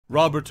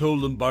Roberto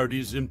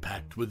Lombardi's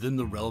impact within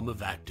the realm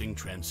of acting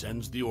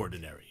transcends the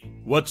ordinary.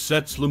 What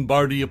sets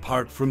Lombardi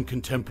apart from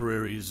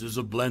contemporaries is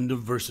a blend of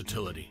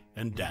versatility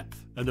and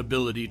depth, an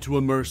ability to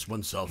immerse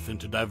oneself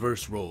into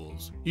diverse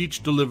roles,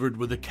 each delivered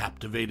with a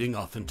captivating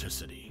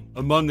authenticity.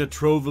 Among a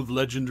trove of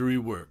legendary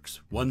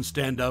works, one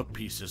standout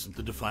piece isn't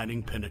the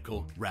defining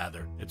pinnacle,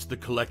 rather, it's the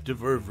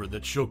collective oeuvre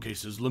that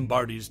showcases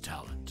Lombardi's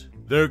talent.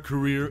 Their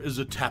career is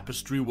a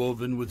tapestry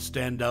woven with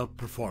standout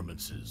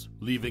performances,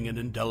 leaving an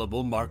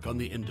indelible mark on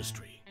the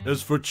industry.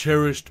 As for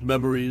cherished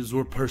memories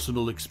or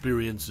personal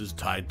experiences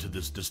tied to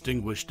this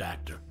distinguished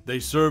actor, they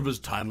serve as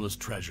timeless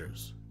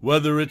treasures.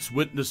 Whether it's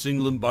witnessing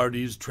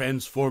Lombardi's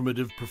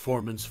transformative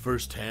performance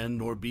firsthand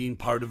or being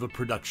part of a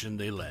production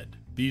they led,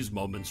 these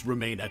moments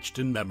remain etched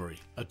in memory,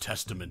 a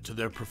testament to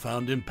their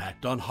profound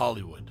impact on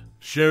Hollywood.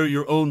 Share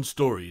your own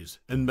stories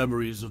and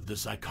memories of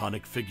this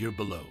iconic figure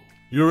below.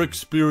 Your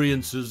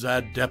experiences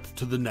add depth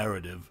to the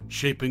narrative,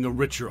 shaping a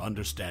richer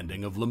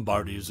understanding of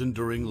Lombardi's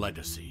enduring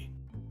legacy.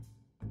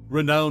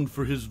 Renowned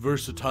for his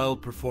versatile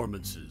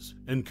performances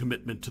and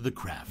commitment to the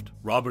craft,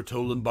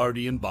 Roberto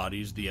Lombardi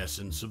embodies the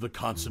essence of a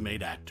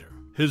consummate actor.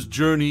 His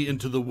journey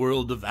into the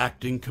world of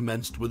acting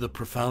commenced with a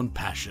profound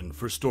passion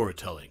for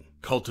storytelling,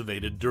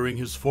 cultivated during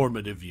his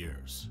formative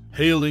years.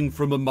 Hailing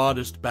from a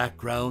modest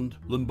background,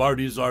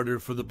 Lombardi's ardor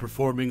for the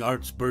performing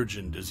arts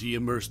burgeoned as he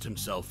immersed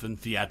himself in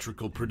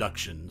theatrical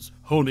productions,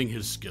 honing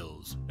his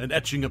skills and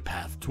etching a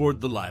path toward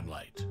the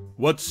limelight.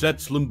 What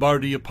sets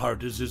Lombardi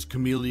apart is his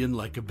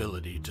chameleon-like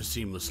ability to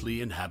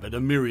seamlessly inhabit a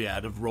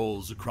myriad of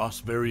roles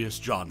across various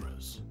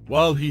genres.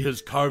 While he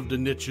has carved a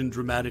niche in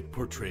dramatic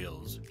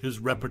portrayals, his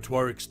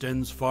repertoire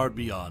extends far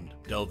beyond,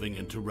 delving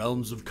into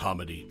realms of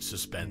comedy,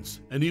 suspense,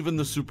 and even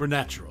the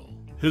supernatural.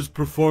 His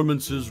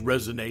performances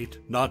resonate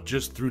not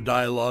just through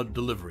dialogue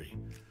delivery,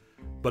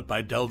 but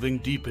by delving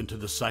deep into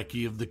the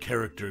psyche of the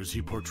characters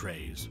he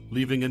portrays,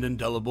 leaving an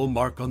indelible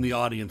mark on the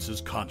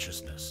audience's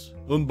consciousness.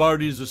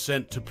 Lombardi's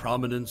ascent to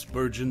prominence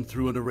burgeoned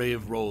through an array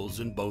of roles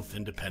in both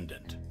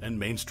independent and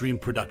mainstream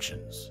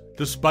productions.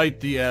 Despite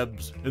the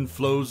ebbs and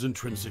flows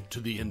intrinsic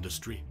to the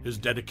industry, his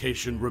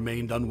dedication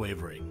remained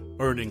unwavering,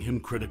 earning him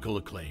critical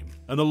acclaim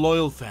and a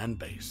loyal fan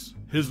base.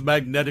 His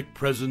magnetic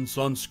presence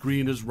on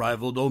screen is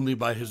rivaled only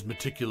by his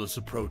meticulous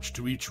approach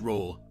to each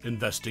role,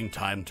 investing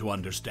time to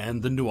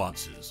understand the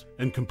nuances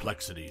and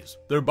complexities,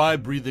 thereby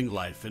breathing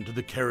life into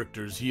the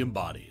characters he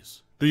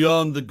embodies.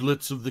 Beyond the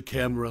glitz of the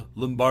camera,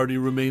 Lombardi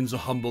remains a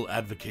humble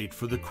advocate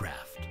for the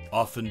craft,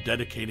 often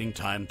dedicating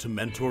time to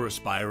mentor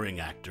aspiring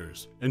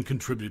actors and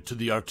contribute to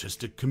the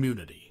artistic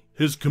community.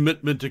 His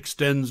commitment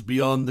extends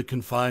beyond the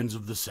confines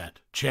of the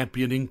set,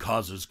 championing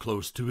causes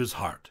close to his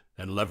heart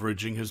and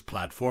leveraging his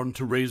platform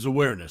to raise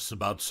awareness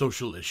about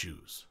social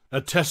issues.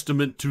 A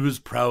testament to his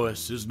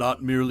prowess is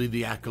not merely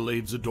the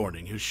accolades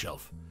adorning his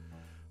shelf,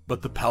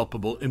 but the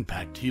palpable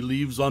impact he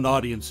leaves on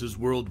audiences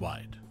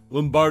worldwide.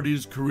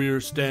 Lombardi's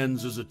career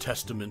stands as a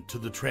testament to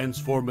the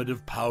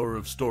transformative power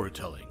of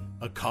storytelling,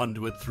 a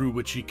conduit through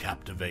which he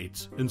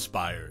captivates,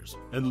 inspires,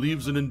 and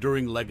leaves an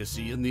enduring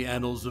legacy in the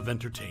annals of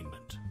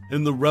entertainment.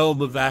 In the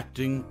realm of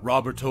acting,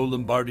 Roberto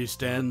Lombardi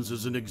stands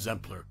as an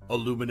exemplar, a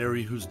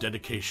luminary whose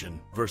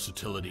dedication,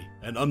 versatility,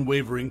 and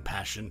unwavering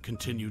passion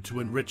continue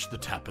to enrich the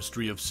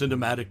tapestry of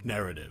cinematic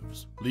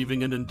narratives,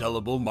 leaving an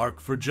indelible mark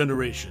for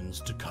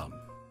generations to come.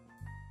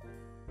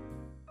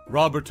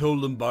 Roberto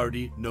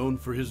Lombardi, known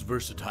for his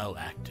versatile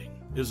acting,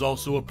 is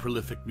also a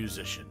prolific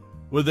musician.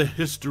 With a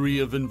history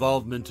of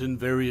involvement in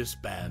various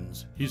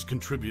bands, he's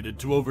contributed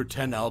to over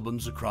 10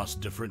 albums across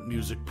different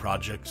music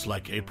projects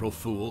like April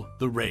Fool,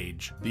 The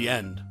Rage, The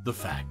End, The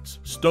Facts,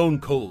 Stone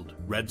Cold,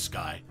 Red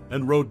Sky,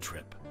 and Road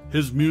Trip.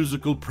 His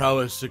musical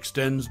prowess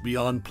extends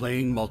beyond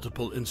playing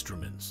multiple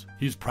instruments.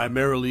 He's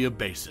primarily a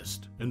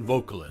bassist and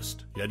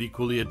vocalist, yet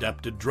equally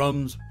adept at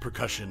drums,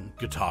 percussion,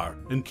 guitar,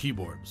 and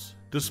keyboards.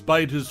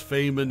 Despite his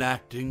fame in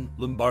acting,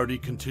 Lombardi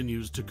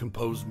continues to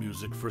compose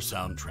music for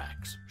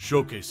soundtracks,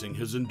 showcasing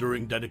his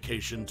enduring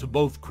dedication to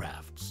both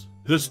crafts.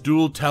 This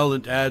dual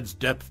talent adds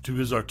depth to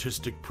his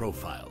artistic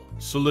profile,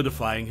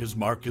 solidifying his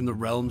mark in the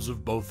realms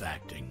of both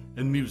acting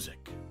and music.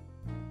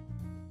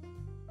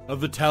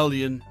 Of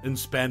Italian and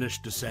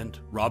Spanish descent,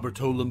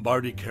 Roberto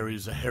Lombardi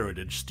carries a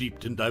heritage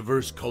steeped in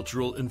diverse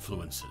cultural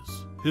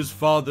influences. His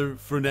father,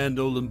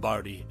 Fernando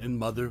Lombardi, and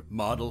mother,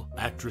 model,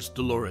 actress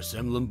Dolores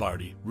M.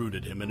 Lombardi,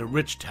 rooted him in a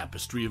rich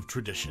tapestry of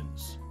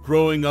traditions.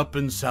 Growing up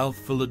in South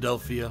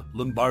Philadelphia,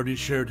 Lombardi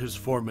shared his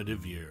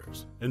formative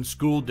years and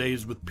school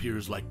days with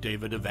peers like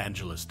David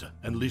Evangelista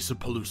and Lisa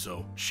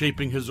Peluso,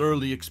 shaping his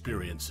early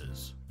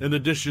experiences. In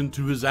addition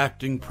to his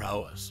acting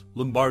prowess,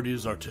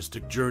 Lombardi's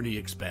artistic journey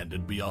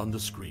expanded beyond the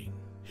screen.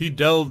 He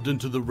delved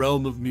into the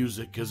realm of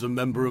music as a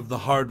member of the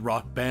hard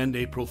rock band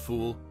April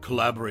Fool,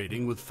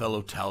 collaborating with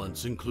fellow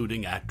talents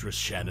including actress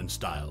Shannon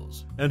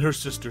Stiles and her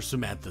sister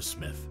Samantha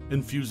Smith,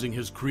 infusing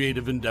his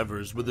creative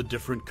endeavors with a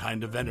different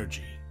kind of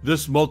energy.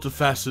 This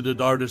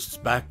multifaceted artist's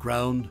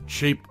background,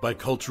 shaped by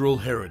cultural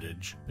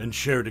heritage and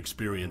shared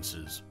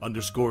experiences,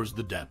 underscores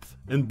the depth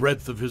and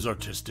breadth of his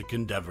artistic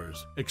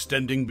endeavors,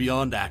 extending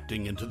beyond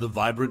acting into the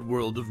vibrant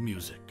world of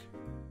music.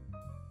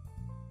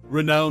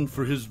 Renowned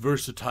for his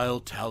versatile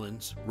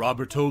talents,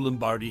 Roberto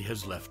Lombardi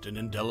has left an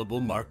indelible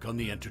mark on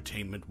the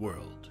entertainment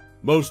world.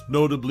 Most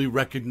notably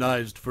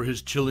recognized for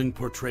his chilling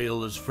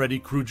portrayal as Freddy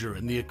Krueger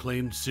in the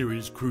acclaimed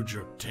series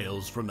Krueger,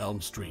 Tales from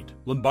Elm Street.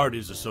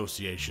 Lombardi's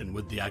association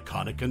with the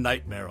iconic A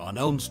Nightmare on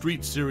Elm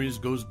Street series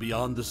goes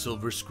beyond the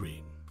silver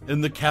screen. In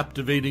the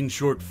captivating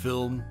short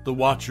film, The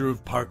Watcher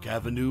of Park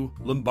Avenue,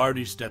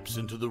 Lombardi steps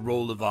into the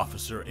role of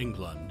Officer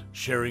England,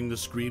 sharing the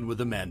screen with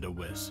Amanda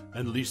Wyss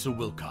and Lisa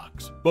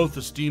Wilcox, both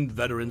esteemed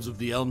veterans of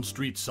the Elm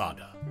Street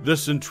saga.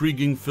 This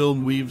intriguing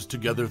film weaves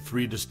together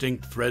three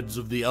distinct threads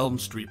of the Elm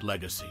Street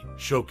legacy,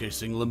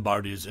 showcasing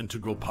Lombardi's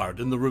integral part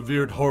in the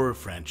revered horror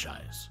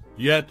franchise.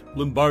 Yet,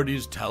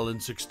 Lombardi's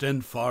talents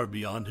extend far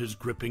beyond his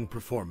gripping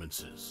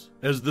performances.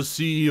 As the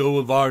CEO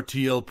of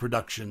RTL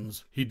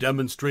Productions, he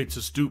demonstrates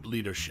astute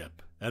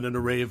leadership and an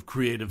array of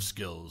creative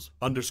skills,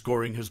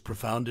 underscoring his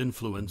profound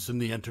influence in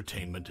the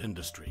entertainment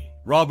industry.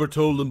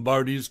 Roberto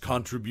Lombardi's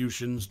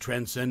contributions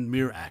transcend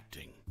mere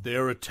acting. They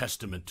are a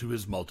testament to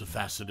his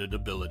multifaceted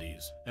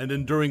abilities and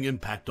enduring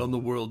impact on the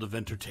world of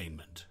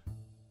entertainment.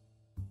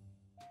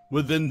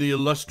 Within the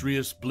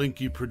illustrious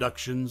Blinky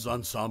Productions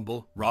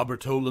ensemble,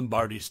 Roberto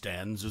Lombardi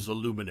stands as a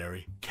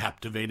luminary,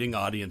 captivating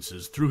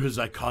audiences through his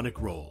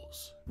iconic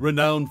roles.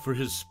 Renowned for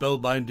his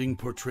spellbinding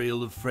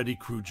portrayal of Freddy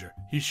Krueger,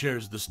 he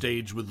shares the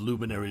stage with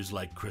luminaries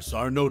like Chris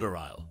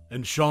Arnaud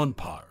and Sean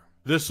Parr.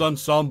 This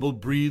ensemble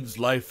breathes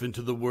life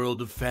into the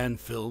world of fan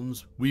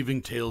films,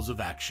 weaving tales of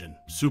action,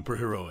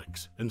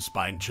 superheroics, and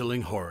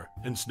spine-chilling horror,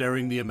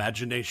 ensnaring the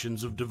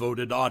imaginations of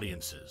devoted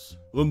audiences.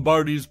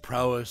 Lombardi's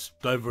prowess,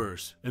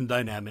 diverse and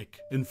dynamic,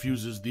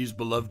 infuses these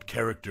beloved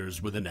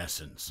characters with an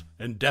essence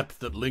and depth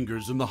that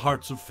lingers in the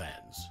hearts of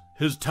fans.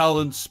 His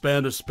talents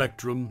span a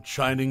spectrum,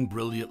 shining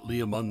brilliantly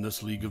among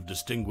this league of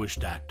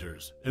distinguished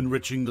actors,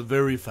 enriching the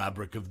very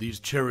fabric of these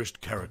cherished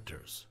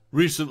characters.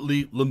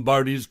 Recently,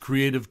 Lombardi's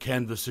creative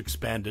canvas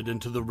expanded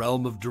into the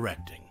realm of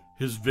directing,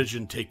 his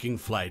vision taking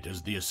flight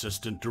as the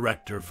assistant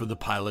director for the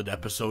pilot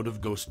episode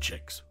of Ghost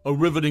Chicks, a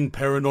riveting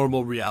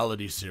paranormal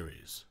reality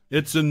series.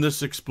 It's in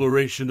this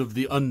exploration of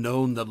the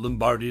unknown that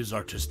Lombardi's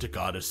artistic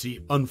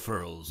odyssey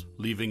unfurls,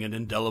 leaving an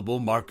indelible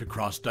mark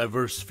across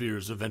diverse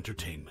spheres of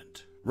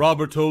entertainment.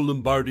 Roberto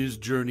Lombardi's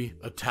journey,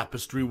 a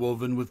tapestry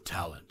woven with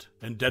talent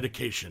and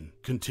dedication,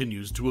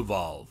 continues to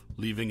evolve,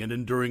 leaving an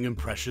enduring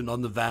impression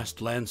on the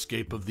vast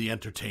landscape of the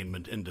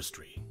entertainment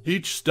industry.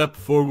 Each step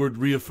forward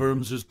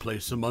reaffirms his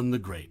place among the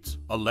greats,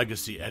 a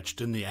legacy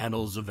etched in the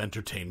annals of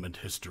entertainment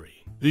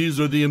history. These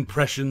are the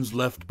impressions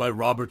left by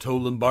Roberto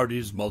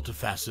Lombardi's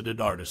multifaceted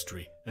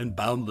artistry and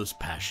boundless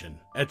passion,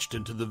 etched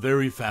into the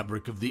very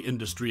fabric of the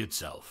industry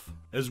itself.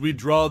 As we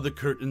draw the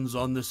curtains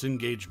on this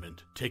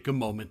engagement, take a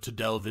moment to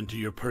delve into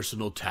your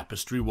personal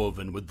tapestry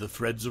woven with the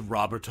threads of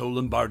Roberto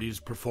Lombardi's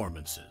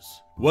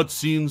performances. What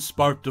scenes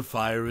sparked a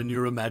fire in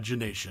your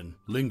imagination,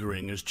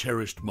 lingering as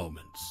cherished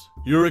moments?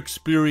 Your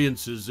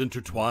experiences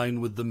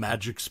intertwine with the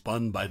magic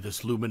spun by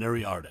this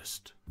luminary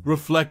artist.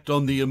 Reflect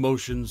on the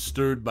emotions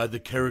stirred by the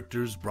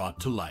characters brought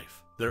to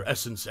life, their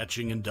essence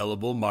etching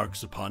indelible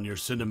marks upon your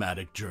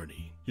cinematic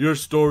journey. Your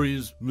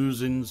stories,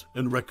 musings,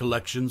 and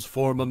recollections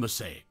form a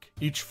mosaic,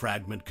 each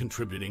fragment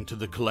contributing to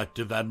the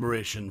collective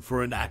admiration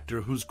for an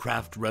actor whose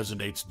craft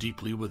resonates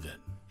deeply within.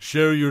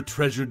 Share your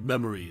treasured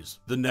memories,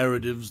 the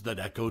narratives that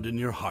echoed in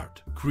your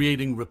heart,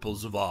 creating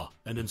ripples of awe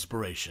and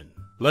inspiration.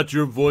 Let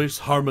your voice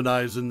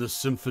harmonize in this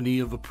symphony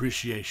of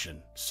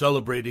appreciation,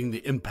 celebrating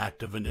the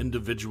impact of an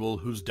individual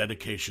whose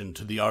dedication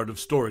to the art of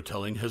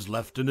storytelling has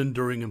left an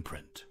enduring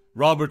imprint.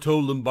 Roberto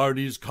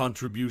Lombardi's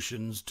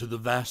contributions to the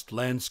vast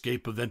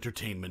landscape of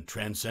entertainment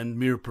transcend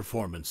mere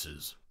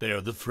performances. They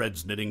are the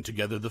threads knitting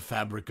together the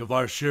fabric of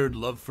our shared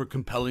love for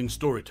compelling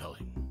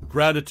storytelling.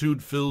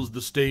 Gratitude fills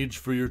the stage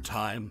for your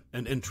time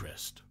and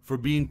interest, for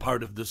being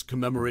part of this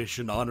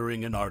commemoration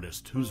honoring an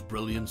artist whose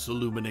brilliance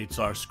illuminates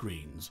our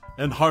screens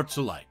and hearts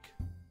alike.